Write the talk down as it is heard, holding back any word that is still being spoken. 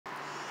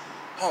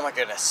Oh my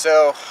goodness,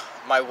 so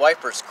my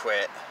wipers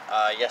quit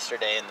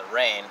yesterday in the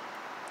rain,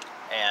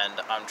 and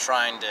I'm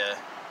trying to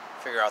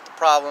figure out the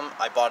problem.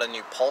 I bought a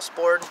new pulse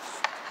board,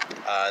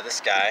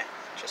 this guy,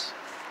 just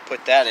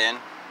put that in,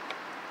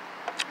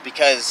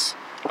 because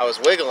I was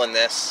wiggling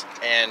this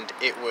and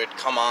it would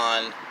come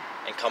on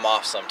and come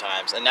off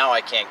sometimes, and now I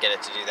can't get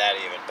it to do that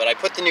even. But I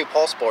put the new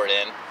pulse board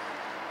in,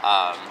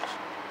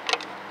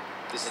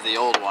 this is the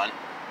old one,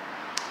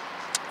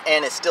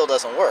 and it still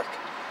doesn't work.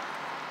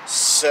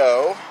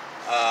 So,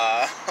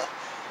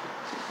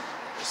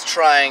 was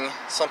trying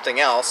something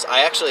else.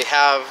 I actually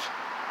have,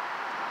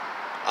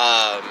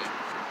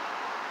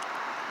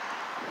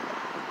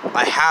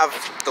 I have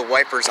the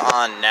wipers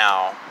on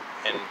now,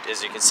 and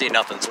as you can see,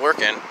 nothing's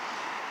working. And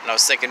I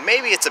was thinking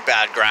maybe it's a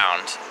bad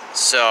ground,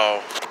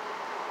 so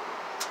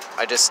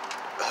I just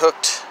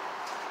hooked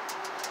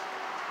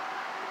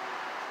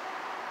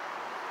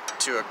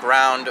to a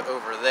ground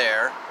over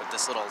there with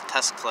this little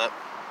test clip,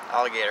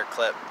 alligator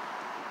clip,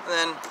 and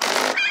then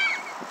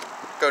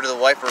go to the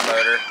wiper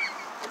motor,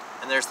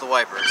 and there's the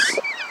wipers.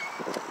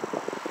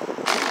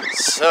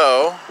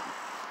 So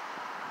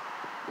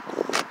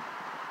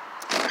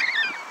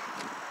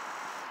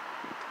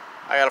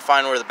I gotta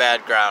find where the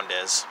bad ground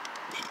is.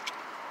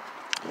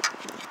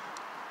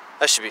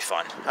 That should be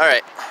fun.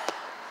 Alright.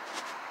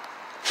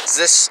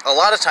 A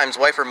lot of times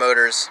wiper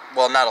motors,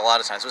 well, not a lot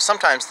of times, but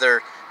sometimes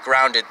they're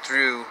grounded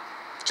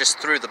just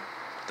through the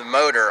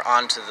motor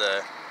onto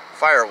the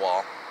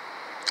firewall.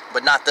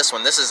 But not this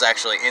one. This is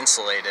actually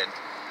insulated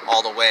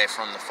all the way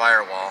from the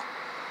firewall.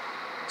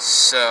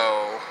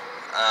 So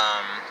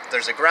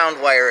there's a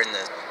ground wire in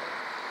the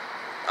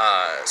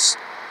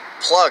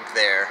plug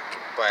there,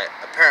 but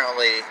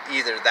apparently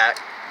either that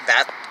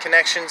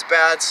connection's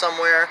bad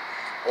somewhere,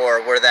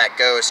 or where that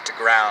goes to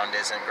ground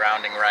isn't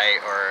grounding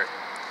right, or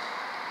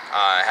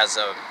has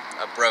a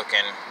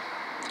broken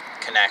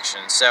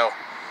connection. So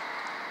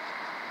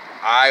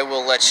I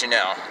will let you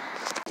know.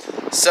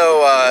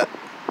 So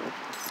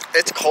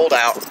it's cold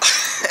out.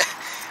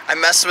 I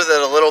messed with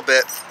it a little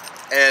bit,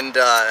 and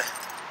I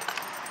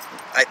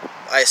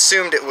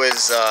assumed it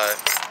was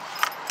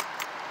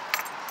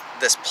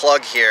this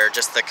plug here,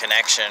 just the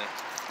connection,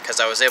 because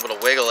I was able to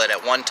wiggle it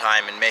at one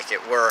time and make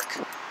it work,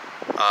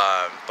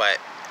 but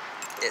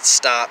it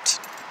stopped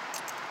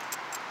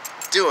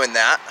doing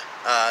that,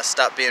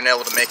 stopped being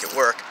able to make it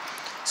work.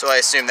 So I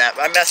assumed that.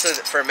 I messed with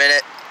it for a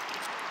minute,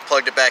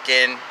 plugged it back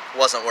in,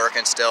 wasn't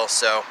working still,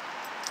 so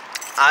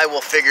I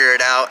will figure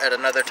it out at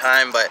another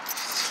time. But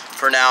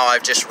for now,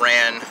 I've just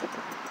ran,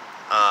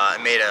 I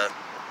made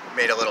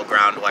a little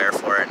ground wire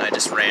for it, and I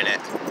just ran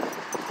it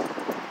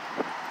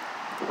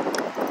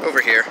over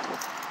here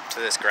to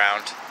this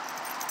ground.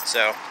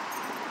 So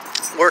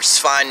works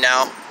fine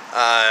now.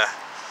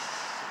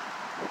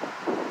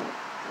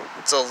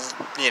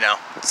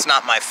 It's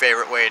not my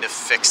favorite way to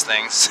fix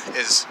things,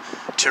 is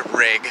to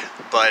rig,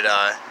 but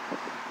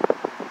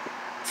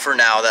for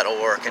now that'll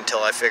work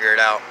until I figure it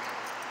out.